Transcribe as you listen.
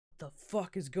the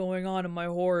fuck is going on in my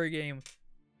horror game?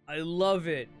 I love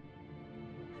it.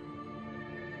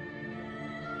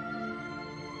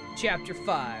 Chapter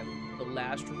 5, The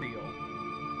Last Reel.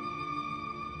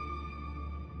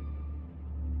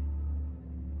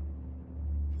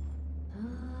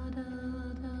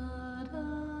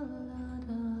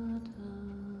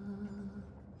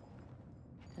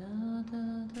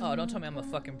 Oh, don't tell me I'm a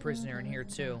fucking prisoner in here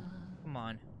too. Come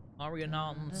on. Are we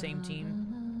not on the same team?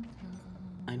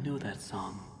 I know that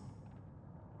song.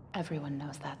 Everyone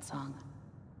knows that song.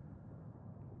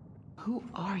 Who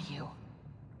are you?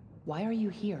 Why are you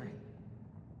here?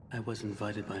 I was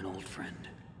invited by an old friend.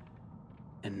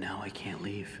 And now I can't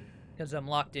leave. Because I'm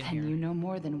locked in here. And you know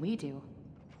more than we do.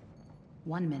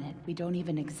 1 minute, we don't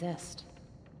even exist.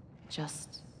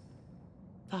 Just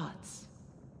thoughts.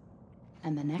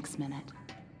 And the next minute,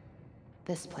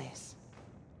 this place.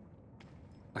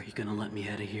 Are you gonna let me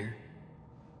out of here?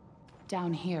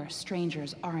 Down here,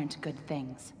 strangers aren't good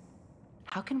things.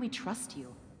 How can we trust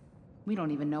you? We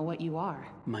don't even know what you are.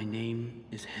 My name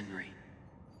is Henry.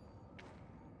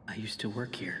 I used to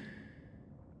work here.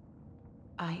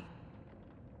 I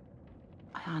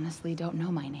honestly don't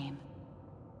know my name.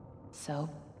 So,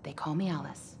 they call me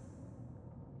Alice.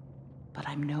 But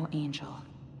I'm no angel.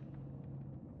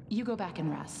 You go back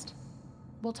and rest.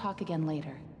 We'll talk again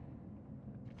later.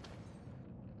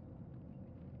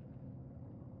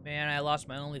 Man, I lost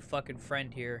my only fucking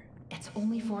friend here. It's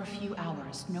only for a few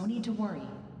hours. No need to worry.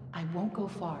 I won't go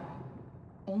far.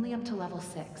 Only up to level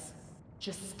 6.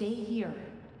 Just stay here.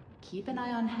 Keep an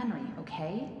eye on Henry,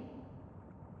 okay?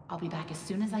 I'll be back as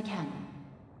soon as I can.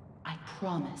 I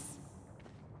promise.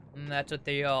 That's what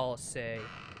they all say.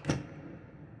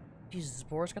 Jesus,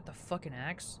 Boris got the fucking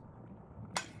axe?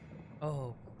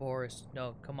 Oh, Boris.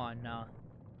 No, come on, no.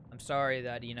 I'm sorry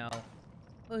that, you know...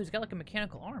 Oh, he's got like a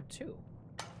mechanical arm, too.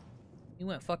 He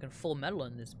went fucking full metal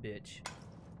in this bitch.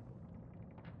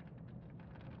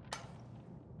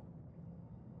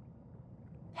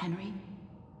 Henry? Am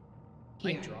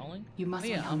I Here. drawing? You must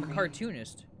be I'm hungry. a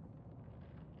cartoonist.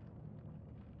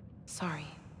 Sorry,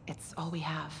 it's all we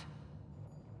have.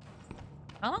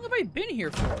 How long have I been here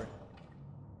for?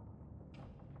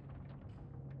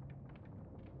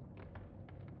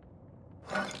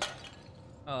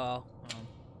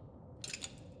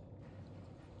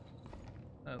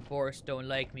 Boris don't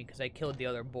like me because I killed the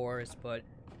other Boris, but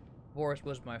Boris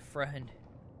was my friend.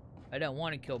 I didn't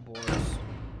want to kill Boris.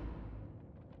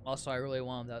 Also, I really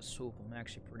want that soup. I'm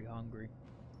actually pretty hungry.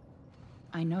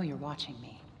 I know you're watching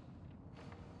me.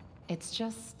 It's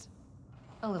just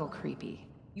a little creepy.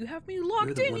 You have me locked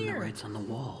You're the in one here. that writes on the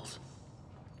walls.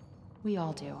 We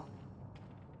all do.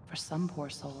 For some poor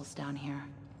souls down here,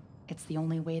 it's the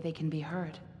only way they can be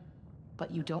heard.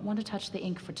 But you don't want to touch the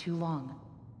ink for too long.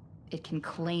 It can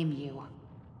claim you.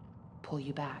 Pull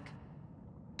you back.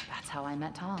 That's how I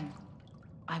met Tom.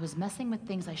 I was messing with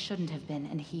things I shouldn't have been,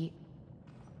 and he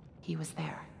was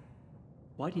there.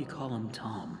 Why do you call him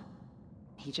Tom?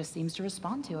 He just seems to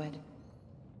respond to it.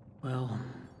 Well,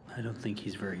 I don't think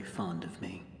he's very fond of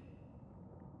me.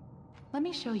 Let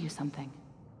me show you something.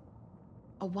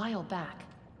 A while back,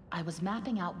 I was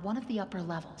mapping out one of the upper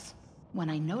levels when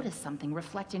I noticed something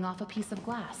reflecting off a piece of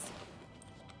glass.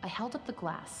 I held up the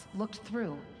glass, looked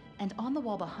through, and on the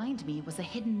wall behind me was a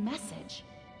hidden message.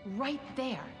 Right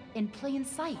there, in plain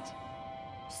sight.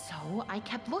 So I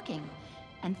kept looking,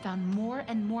 and found more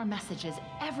and more messages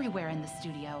everywhere in the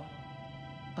studio.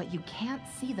 But you can't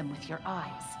see them with your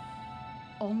eyes.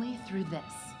 Only through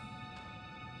this.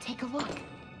 Take a look.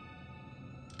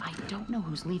 I don't know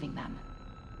who's leaving them,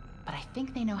 but I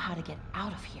think they know how to get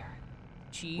out of here.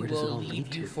 She Where does it will all leave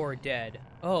lead you to? for dead.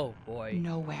 Oh boy.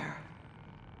 Nowhere.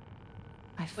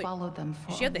 I followed them for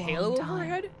Does she have a the long halo time. over her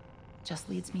head? Just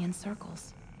leads me in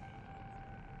circles.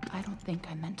 I don't think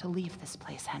I meant to leave this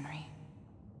place, Henry.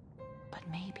 But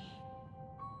maybe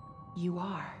you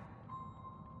are.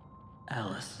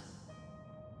 Alice,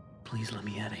 please let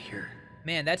me out of here.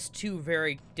 Man, that's two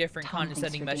very different Tom thinks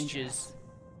condescending you're messages. dangerous.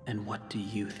 And what do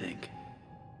you think?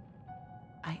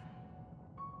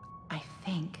 I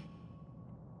think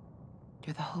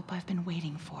you're the hope I've been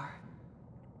waiting for.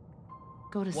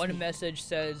 Go to sleep. One message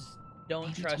says, don't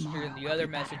Maybe trust her. tomorrow The will other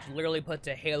be message better. literally puts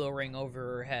a halo ring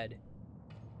over her head.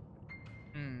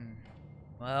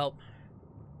 Well,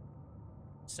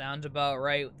 sounds about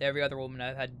right with every other woman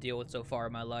I've had to deal with so far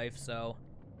in my life, so...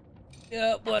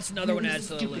 Yeah, well, that's another one Really added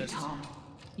to the stupid, list. Tom.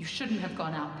 You shouldn't have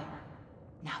gone out there.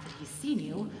 Now that he's seen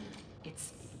you,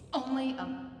 it's only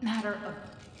a matter of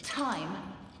time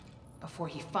before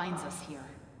he finds us here.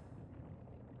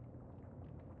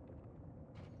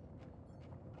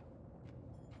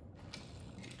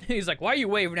 He's like, why are you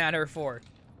waving at her for?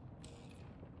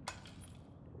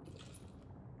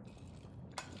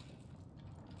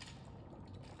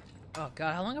 Oh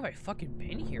god, how long have I fucking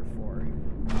been here for?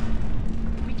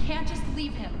 We can't just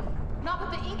leave him. Not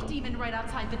with the ink demon right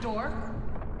outside the door.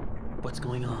 What's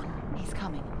going on? He's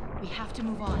coming. We have to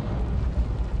move on.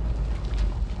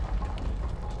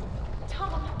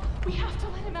 Tom, we have to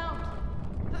let him out.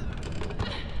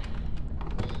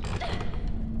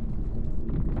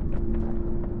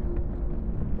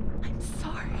 I'm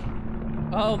sorry.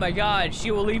 Oh my god,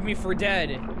 she will leave me for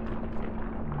dead.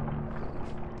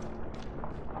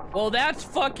 Well, that's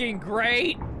fucking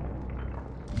great.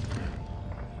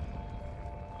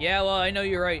 Yeah, well, I know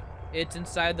you're right. It's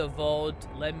inside the vault.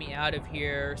 Let me out of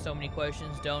here. So many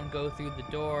questions. Don't go through the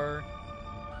door.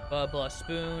 Blah, blah,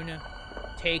 spoon.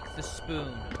 Take the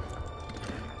spoon.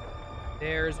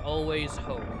 There's always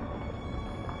hope.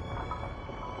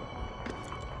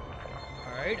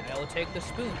 Alright, I will take the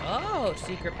spoon. Oh,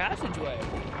 secret passageway.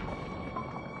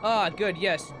 Ah, good,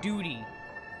 yes, duty.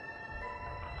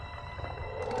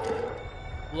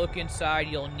 Look inside,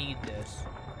 you'll need this.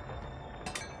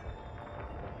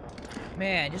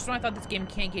 Man, just when I thought this game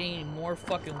can't get any more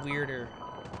fucking weirder.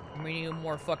 We need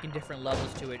more fucking different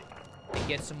levels to it. And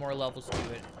get some more levels to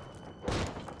it.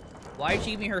 Why did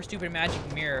she give me her stupid magic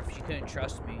mirror if she couldn't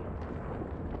trust me?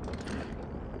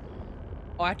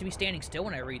 Oh, I have to be standing still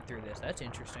when I read through this. That's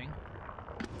interesting.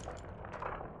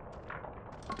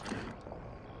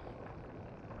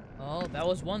 Oh, that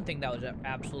was one thing that was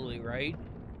absolutely right.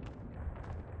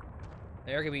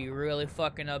 They're gonna be really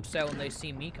fucking upset when they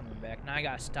see me coming back. Now I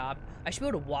gotta stop. I should be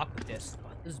able to walk with this.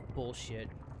 This is bullshit.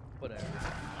 Whatever.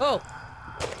 Oh!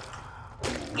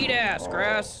 Eat ass,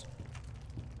 grass!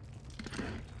 I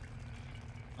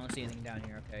don't see anything down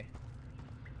here, okay.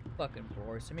 Fucking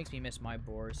boars. It makes me miss my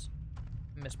boars.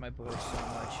 I miss my boars so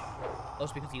much.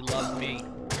 Mostly because he loved me.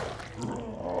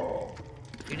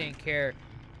 He didn't care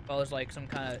if I was like some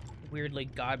kind of weirdly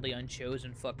godly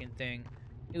unchosen fucking thing.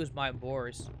 It was my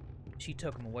boars. She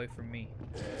took him away from me.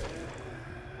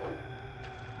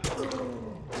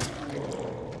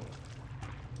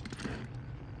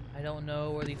 I don't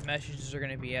know where these messages are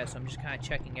gonna be at, so I'm just kind of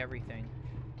checking everything.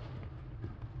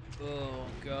 Oh,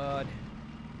 God.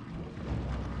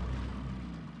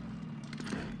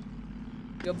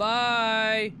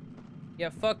 Goodbye! Yeah,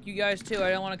 fuck you guys too. I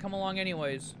don't want to come along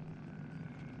anyways.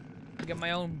 I get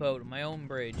my own boat, my own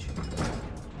bridge.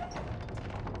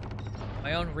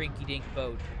 My own rinky-dink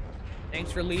boat.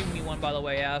 Thanks for leaving me one, by the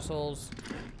way, assholes.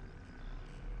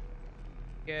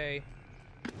 Okay.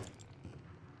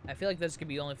 I feel like this could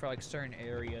be only for, like, certain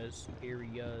areas.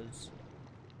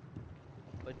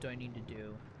 What do I need to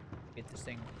do? Get this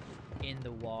thing in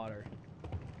the water.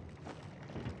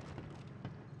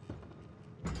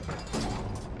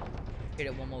 Hit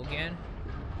it one more again.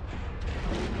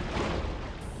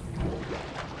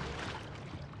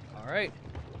 Alright.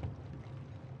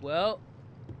 Well,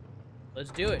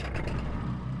 let's do it.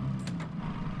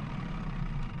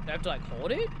 Do I have to, like,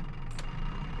 hold it?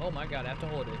 Oh my god, I have to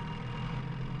hold it.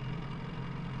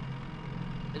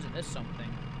 Isn't this something?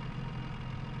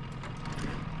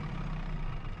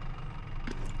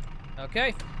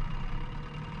 Okay.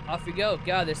 Off we go.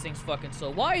 God, this thing's fucking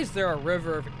slow. Why is there a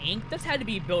river of ink? This had to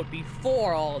be built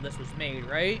before all of this was made,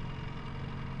 right?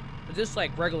 Was this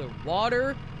like regular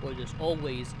water? Was this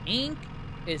always ink?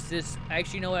 Is this...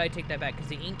 Actually, you know what? I take that back, because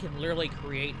the ink can literally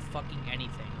create fucking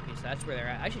anything. Okay, so that's where they're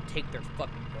at. I should take their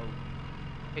fucking boat.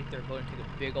 Take their boat and take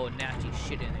a big old nasty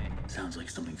shit in it. Sounds like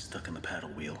something's stuck in the paddle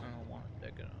wheel. I don't want to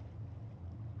take it out.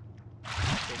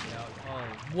 Take it out. Oh,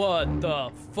 what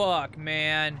the fuck,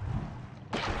 man?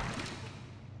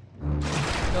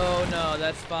 Oh, no,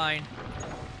 that's fine.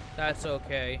 That's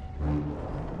okay.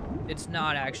 It's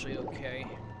not actually okay.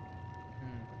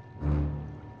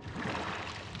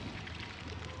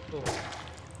 Oh.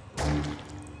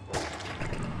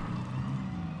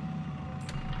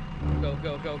 Go,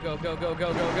 go, go, go, go, go,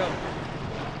 go, go, go.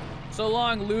 So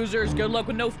long, losers. Good luck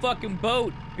with no fucking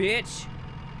boat, bitch.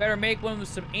 Better make one with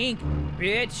some ink,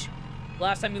 bitch.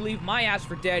 Last time you leave my ass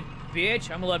for dead,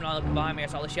 bitch. I'm 11 on looking behind me. I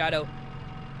saw the shadow.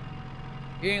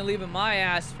 You ain't leaving my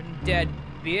ass for dead,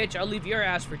 bitch. I'll leave your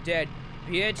ass for dead,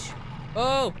 bitch.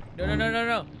 Oh, no, no, no, no,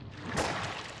 no.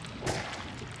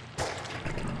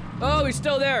 Oh, he's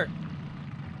still there.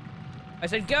 I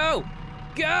said go.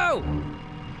 Go.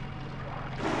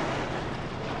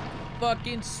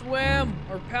 Fucking swim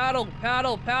or paddle,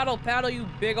 paddle, paddle, paddle, you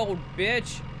big old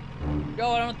bitch.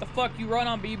 Go, I don't know what the fuck you run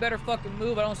on, but you better fucking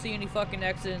move. I don't see any fucking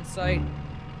exit in sight.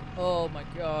 Oh my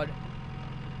god.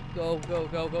 Go, go,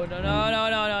 go, go. No, no, no, no,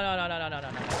 no, no, no, no, no, no, no, no,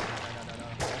 no, no, no, no,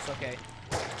 no. That's okay.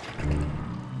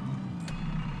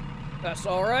 That's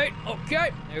alright.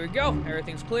 Okay, there we go.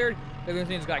 Everything's cleared.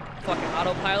 Everything's got fucking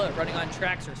autopilot running on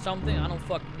tracks or something. I don't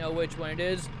fucking know which one it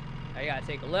is. I gotta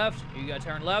take a left. You gotta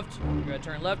turn left. You gotta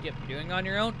turn left. Yep, you're doing it on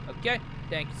your own. Okay,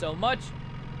 thank you so much.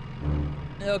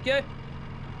 Okay.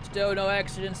 Still no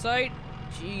exit in sight.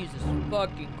 Jesus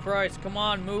fucking Christ. Come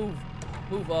on, move.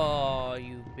 Move. Oh,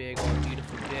 you big old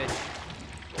beautiful bitch.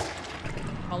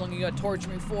 How long you gotta torture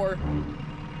me for?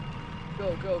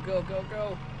 Go, go, go, go,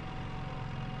 go.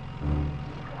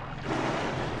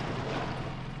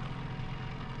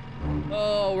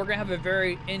 Oh, we're gonna have a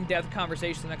very in-depth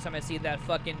conversation the next time I see that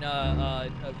fucking,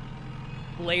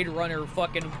 Blade Runner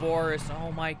fucking Boris.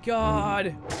 Oh my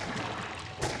god.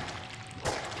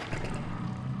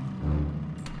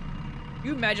 Can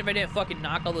you imagine if I didn't fucking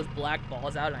knock all those black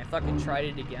balls out and I fucking tried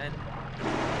it again?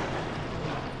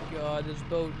 God, this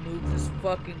boat moves as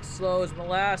fucking slow as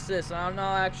molasses. I don't know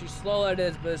how actually slow it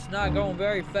is, but it's not going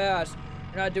very fast.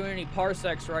 We're not doing any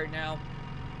parsecs right now.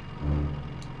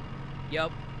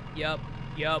 Yup, yup,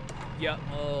 yup, yup.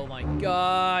 Oh my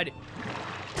god.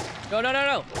 No, no, no,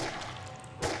 no.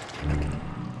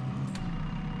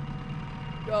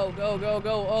 Go, go, go,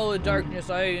 go. Oh, the darkness.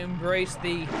 I embrace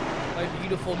thee, my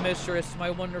beautiful mistress, my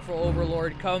wonderful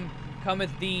overlord.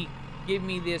 Cometh thee. Give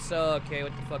me this, okay,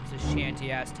 what the fuck is this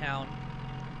shanty-ass town?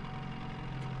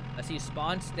 I see a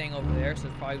spawn staying over there, so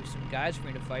there's probably some guys for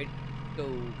me to fight. Go,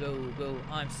 go, go.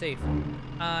 I'm safe.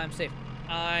 I'm safe.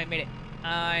 I made it.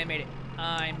 I made it.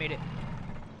 I made it.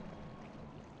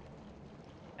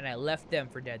 And I left them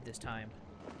for dead this time.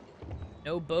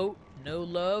 No boat, no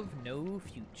love, no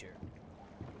future.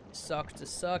 Sucks to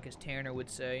suck, as Tanner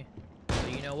would say.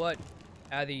 But you know what?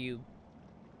 Either you...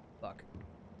 Fuck.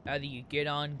 Either you get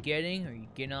on getting, or you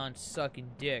get on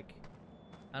sucking dick.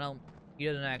 I don't... He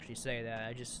doesn't actually say that.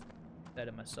 I just said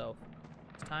it myself.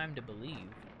 It's time to believe.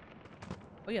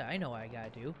 Oh yeah, I know what I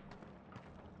gotta do.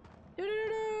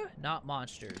 Da-da-da-da. Not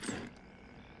monsters.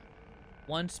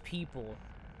 Once people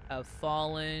have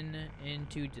fallen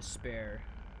into despair,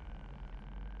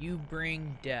 you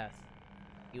bring death.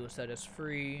 You will set us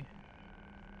free.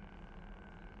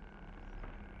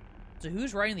 So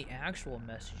who's writing the actual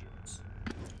messages?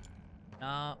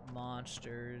 Not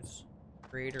monsters.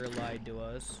 Creator lied to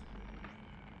us.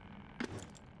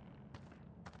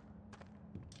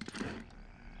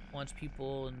 Once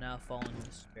people now fall into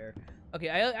despair. Okay,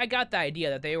 I got the idea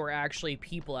that they were actually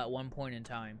people at one point in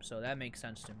time, so that makes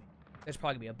sense to me. There's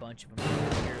probably gonna be a bunch of them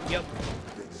here. Yep.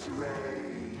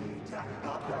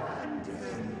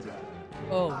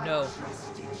 Oh no.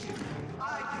 I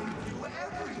gave you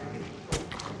everything,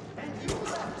 and you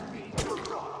left me to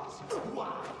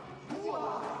rot.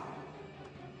 Why?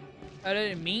 I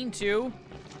didn't mean to.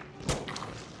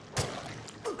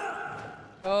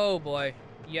 Oh boy.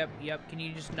 Yep, yep. Can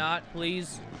you just not,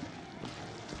 please?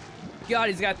 God,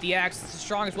 he's got the axe. It's the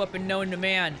strongest weapon known to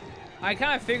man. I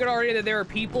kind of figured already that they were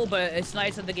people, but it's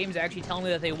nice that the game's actually telling me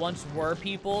that they once were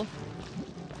people.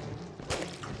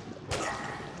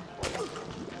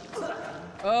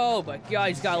 Oh my god,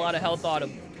 he's got a lot of health on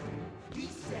him.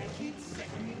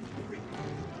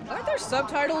 Aren't there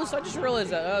subtitles? I just realized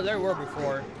that. Oh, there were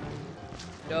before.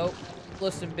 Nope.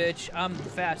 Listen, bitch. I'm the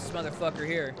fastest motherfucker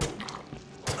here.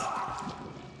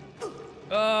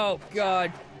 Oh,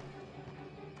 God.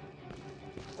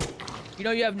 You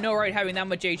know you have no right having that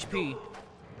much HP.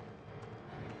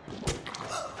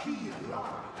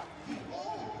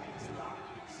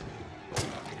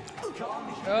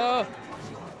 Oh.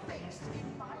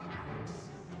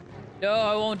 No,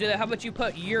 I won't do that. How about you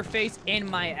put your face in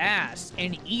my ass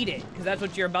and eat it? Because that's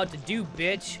what you're about to do,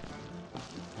 bitch.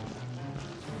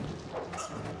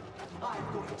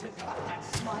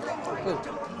 Ooh.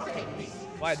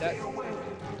 Why that?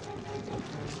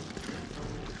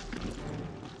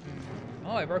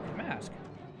 Oh, I broke his mask.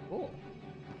 Cool.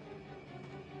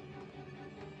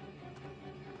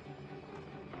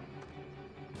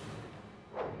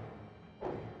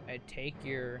 I take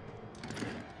your...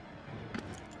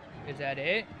 Is that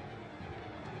it?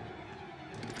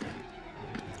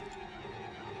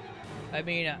 I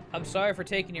mean, I'm sorry for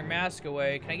taking your mask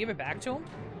away. Can I give it back to him?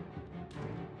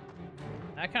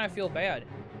 I kind of feel bad.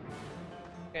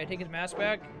 Can I take his mask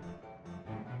back?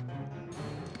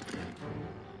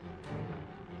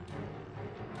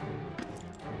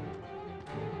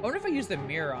 I wonder if I use the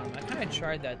mirror on him. I kind of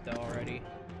tried that, though, already.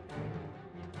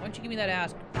 Why don't you give me that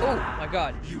ass? Oh, my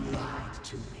God. You lied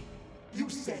to me. You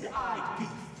said I'd be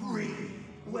free.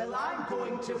 Well, I'm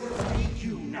going to free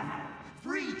you now.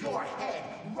 Free your head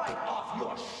right off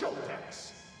your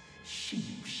shoulders.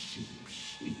 Sheep, sheep,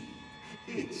 sheep.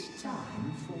 It's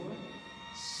time for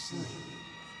sleep.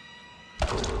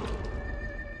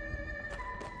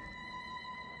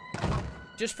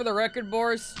 just for the record,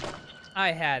 Boris,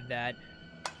 I had that.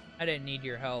 I didn't need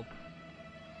your help.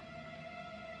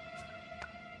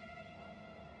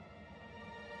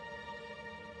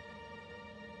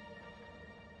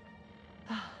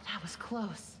 That was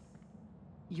close.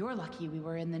 You're lucky we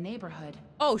were in the neighborhood.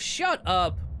 Oh, shut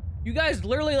up. You guys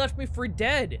literally left me for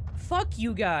dead. Fuck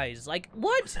you guys. Like,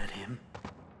 what? Was that him?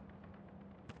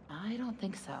 I don't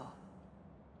think so.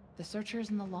 The Searchers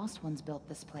and the Lost Ones built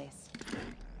this place.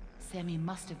 Sammy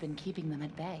must have been keeping them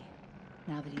at bay,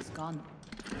 now that he's gone.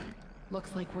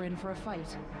 Looks like we're in for a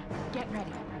fight. Get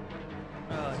ready.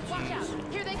 Oh, Watch out!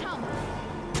 jeez. Here they come!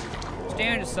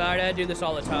 Stand aside. I do this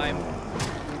all the time.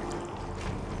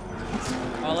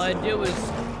 All I do is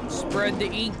spread the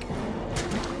ink.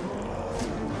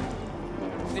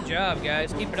 Good job,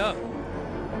 guys. Keep it up.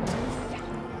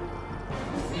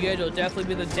 You guys will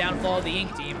definitely be the downfall of the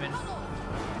ink demon.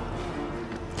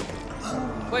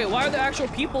 Wait, why are the actual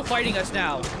people fighting us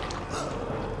now?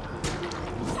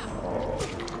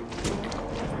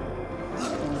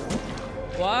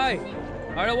 Why?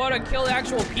 I don't want to kill the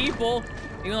actual people.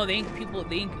 Even though the ink people,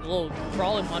 the ink little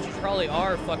crawling monsters probably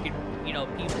are fucking, you know,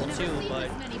 people too, but...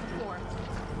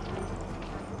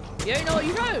 Yeah,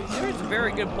 you know, there's a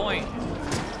very good point.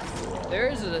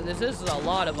 This is a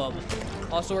lot of them.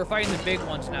 Also, we're fighting the big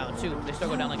ones now, too. They still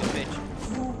go down like a bitch.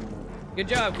 Good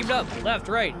job. Keep it up. Left,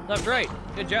 right. Left, right.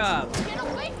 Good job. Get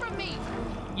away from me!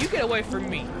 You get away from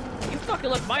me. You fucking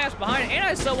left my ass behind, and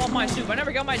I still want my soup. I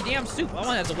never got my damn soup. I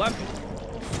want it as a weapon.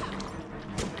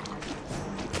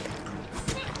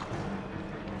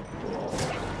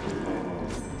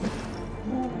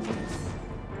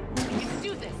 You can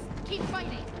do this. Keep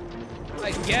fighting.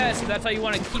 I guess if that's how you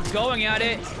want to keep going at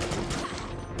it.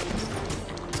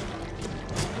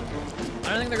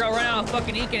 I don't think they're gonna run out of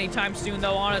fucking ink anytime soon,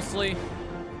 though, honestly.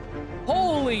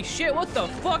 Holy shit, what the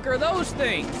fuck are those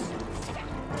things?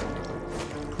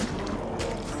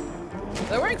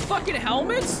 They're wearing fucking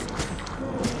helmets?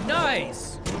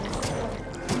 Nice.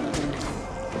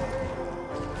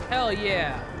 Hell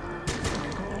yeah.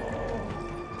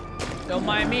 Don't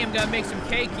mind me, I'm gonna make some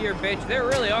cake here, bitch. There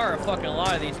really are a fucking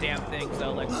lot of these damn things,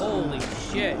 though. Like, holy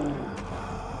shit.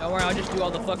 Don't worry, I'll just do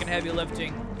all the fucking heavy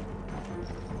lifting.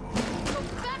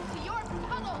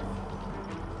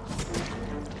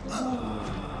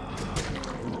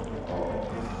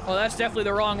 Oh, that's definitely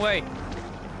the wrong way.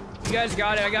 You guys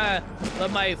got it. I gotta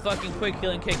let my fucking quick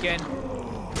healing kick in. I've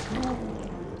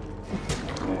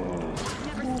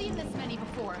never seen this many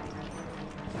before.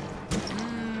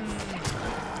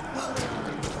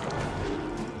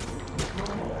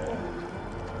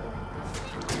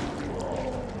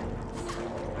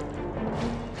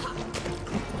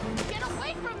 Get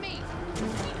away from me!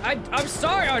 I'm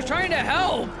sorry. I was trying to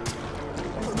help.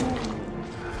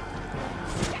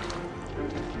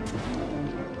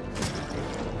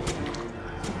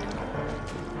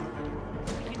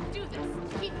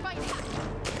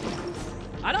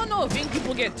 I don't know if ink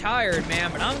people get tired,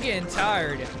 man, but I'm getting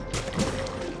tired.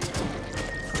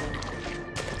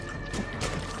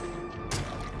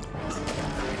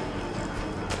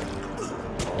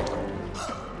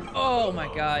 Oh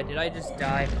my god, did I just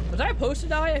die? Was I supposed to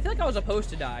die? I feel like I was supposed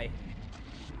to die.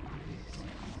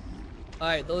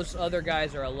 Alright, those other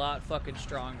guys are a lot fucking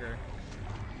stronger.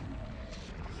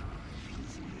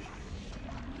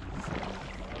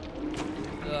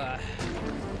 Ugh.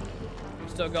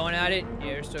 Still going at it?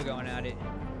 Yeah, we're still going at it.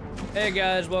 Hey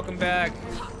guys, welcome back.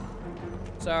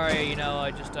 Sorry, you know,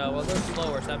 I just, well, they're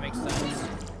slower, so that makes sense.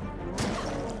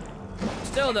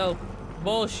 Still though,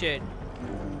 bullshit.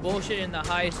 Bullshit in the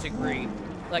highest degree.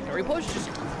 Like, are we supposed to just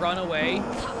run away?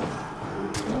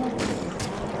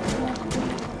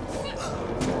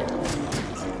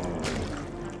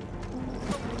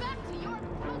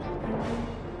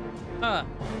 Huh.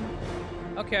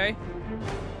 Okay.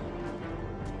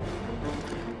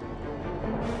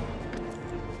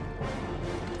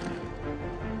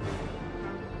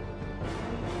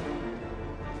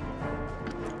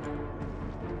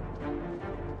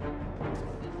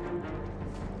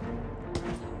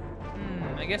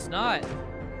 I guess not.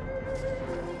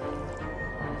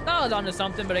 I was onto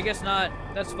something, but I guess not.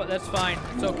 That's fine.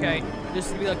 It's okay.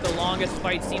 This will be like the longest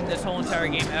fight scene this whole entire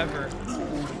game ever.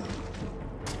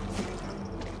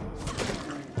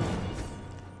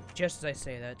 Just as I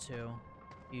say that too.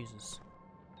 Jesus.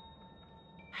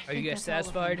 Are you guys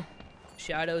satisfied?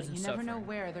 Shadows and suffering. You never know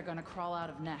where they're gonna crawl out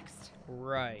of next.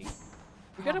 Right.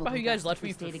 Forget about how you guys left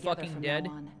me for fucking dead.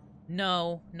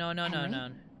 No.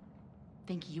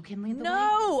 Think you can lead the way?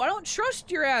 No, I don't trust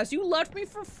your ass. You left me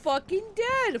for fucking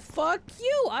dead. Fuck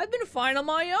you. I've been fine on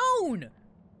my own.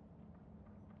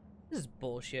 This is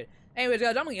bullshit. Anyways,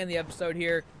 guys, I'm gonna end the episode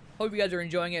here. Hope you guys are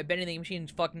enjoying it. Bendy the Machine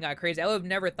fucking got crazy. I would have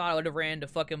never thought I would have ran into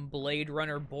fucking Blade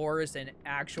Runner Boris and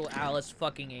actual Alice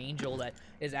fucking Angel that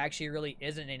is actually really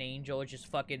isn't an angel. It's just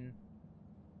fucking...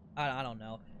 I don't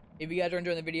know. If you guys are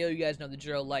enjoying the video, you guys know the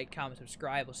drill. Like, comment,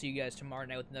 subscribe. We'll see you guys tomorrow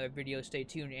night with another video. Stay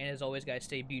tuned. And as always, guys,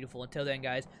 stay beautiful. Until then,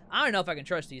 guys, I don't know if I can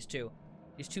trust these two.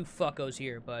 These two fuckos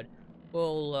here, but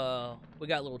we'll, we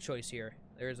got a little choice here.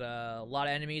 There's a lot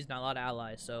of enemies, not a lot of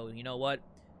allies. So, you know what?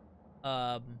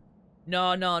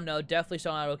 No, definitely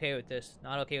still not okay with this.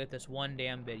 Not okay with this one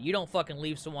damn bit. You don't fucking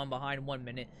leave someone behind 1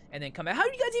 minute and then come back. How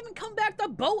did you guys even come back? The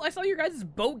boat? I saw your guys'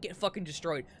 boat get fucking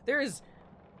destroyed.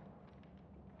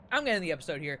 I'm gonna end the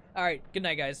episode here. Alright, good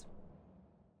night, guys.